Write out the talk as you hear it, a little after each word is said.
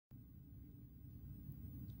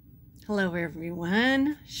Hello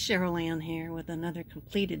everyone, Cheryl Ann here with another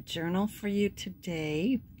completed journal for you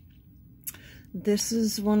today. This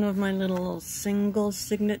is one of my little single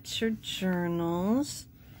signature journals.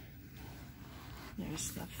 There's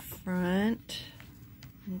the front,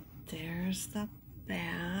 and there's the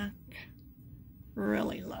back.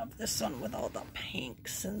 Really love this one with all the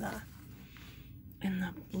pinks and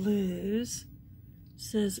the blues. It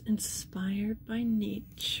says inspired by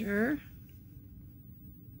nature.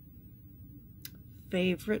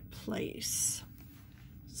 Favorite place.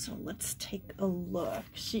 So let's take a look.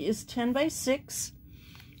 She is 10 by 6.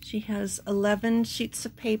 She has 11 sheets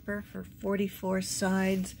of paper for 44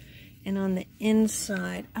 sides, and on the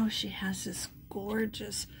inside, oh, she has this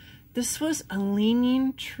gorgeous, this was a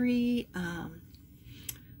Leaning Tree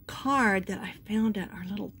card that I found at our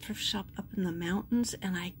little thrift shop up in the mountains,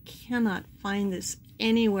 and I cannot find this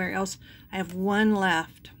anywhere else. I have one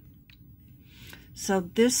left. So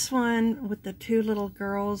this one with the two little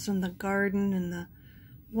girls in the garden and the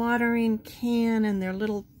watering can and their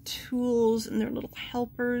little tools and their little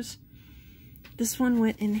helpers. This one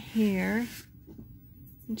went in here,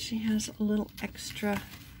 and she has a little extra.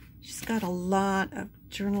 She's got a lot of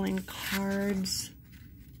journaling cards.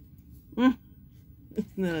 Isn't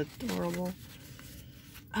that adorable?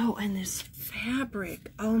 Oh, and this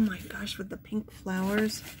fabric. Oh my gosh, with the pink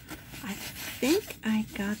flowers. I think I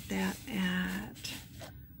got that at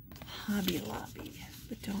Hobby Lobby,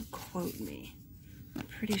 but don't quote me. I'm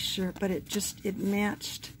pretty sure, but it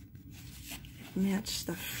matched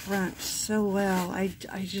the front so well. I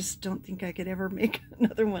just don't think I could ever make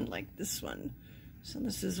another one like this one. So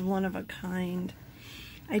this is one of a kind.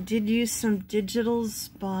 I did use some digitals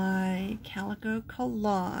by Calico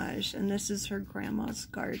Collage, and this is her grandma's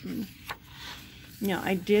garden. Now,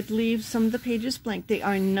 I did leave some of the pages blank. They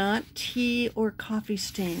are not tea or coffee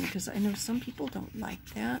stained, because I know some people don't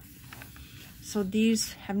like that. So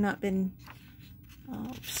these have not been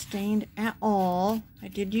stained at all. I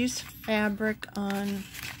did use fabric on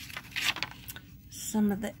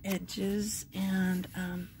some of the edges, and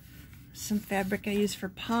some fabric I use for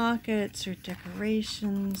pockets or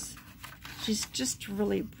decorations. She's just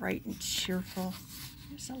really bright and cheerful.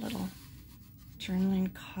 There's a little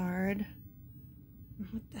journaling card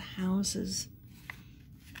with the houses.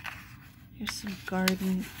 Here's some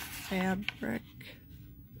garden fabric.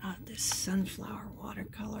 Oh, this sunflower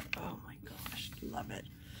watercolor. Oh my gosh, love it.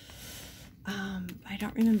 I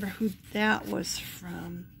don't remember who that was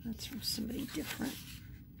from. That's from somebody different.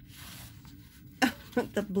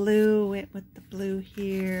 With the blue, went with the blue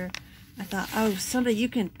here. I thought, oh, somebody, you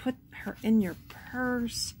can put her in your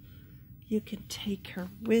purse. You can take her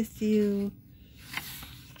with you.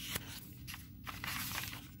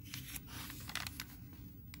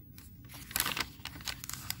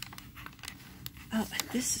 Oh,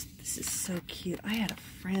 this is so cute. I had a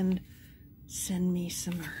friend send me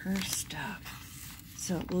some of her stuff.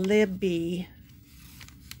 So, Libby,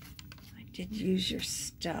 I did use your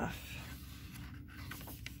stuff.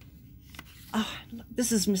 Oh, look,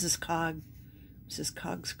 this is Mrs.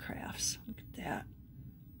 Cog's Crafts. Look at that.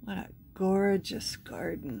 What a gorgeous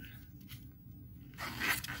garden.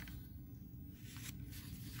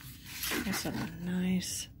 That's a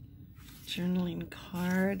nice journaling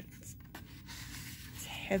card. It's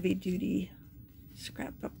heavy duty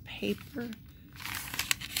scrapbook paper.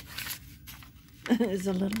 There's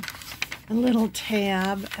a little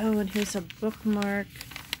tab. Oh, and here's a bookmark.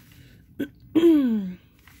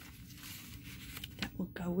 Will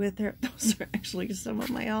go with her. Those are actually some of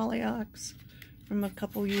my hollyhocks from a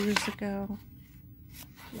couple years ago.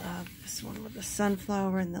 Love this one with the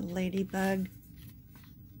sunflower and the ladybug.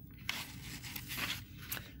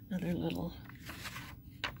 Another little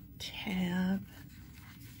tab.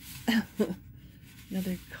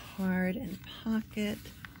 Another card and pocket.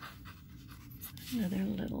 Another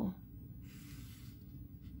little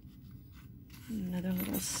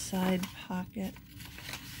side pocket.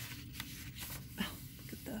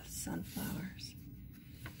 Sunflowers.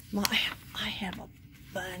 Well, I have a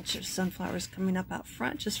bunch of sunflowers coming up out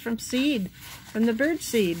front just from the bird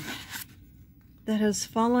seed that has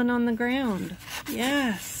fallen on the ground.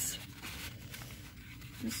 Yes.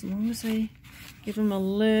 As long as I give them a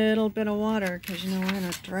little bit of water, because you know we're in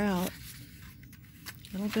a drought.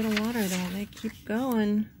 A little bit of water though, they keep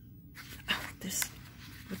going. Oh, this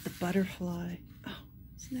with the butterfly. Oh,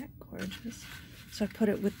 isn't that gorgeous? So I put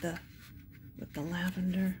it with the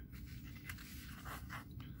lavender.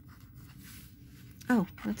 Oh,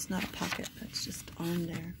 that's not a pocket. That's just on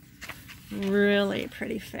there. Really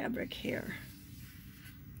pretty fabric here.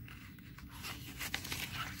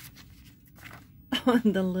 Oh,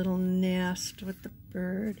 and the little nest with the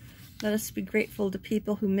bird. Let us be grateful to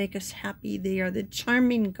people who make us happy. They are the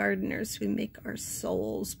charming gardeners who make our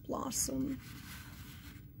souls blossom.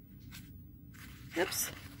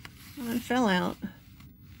 Oops, one fell out.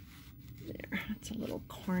 There, it's a little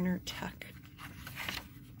corner tuck.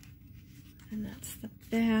 And that's the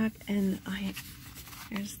back, and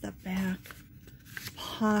here's the back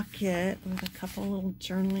pocket with a couple little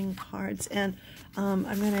journaling cards. And I'm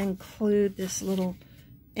going to include this little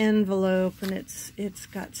envelope, and it's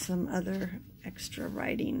got some other extra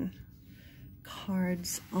writing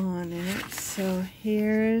cards on it. So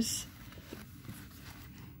there's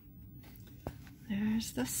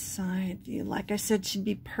the side view. Like I said, should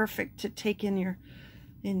be perfect to take in your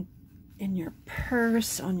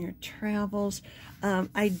purse on your travels.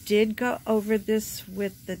 I did go over this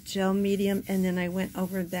with the gel medium, and then I went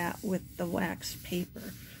over that with the wax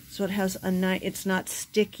paper. So it has a nice, it's not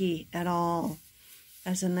sticky at all. It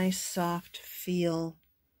has a nice soft feel.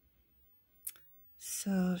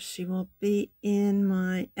 So she will be in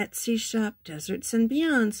my Etsy shop, Deserts and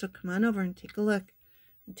Beyond. So come on over and take a look.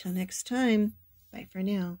 Until next time, bye for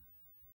now.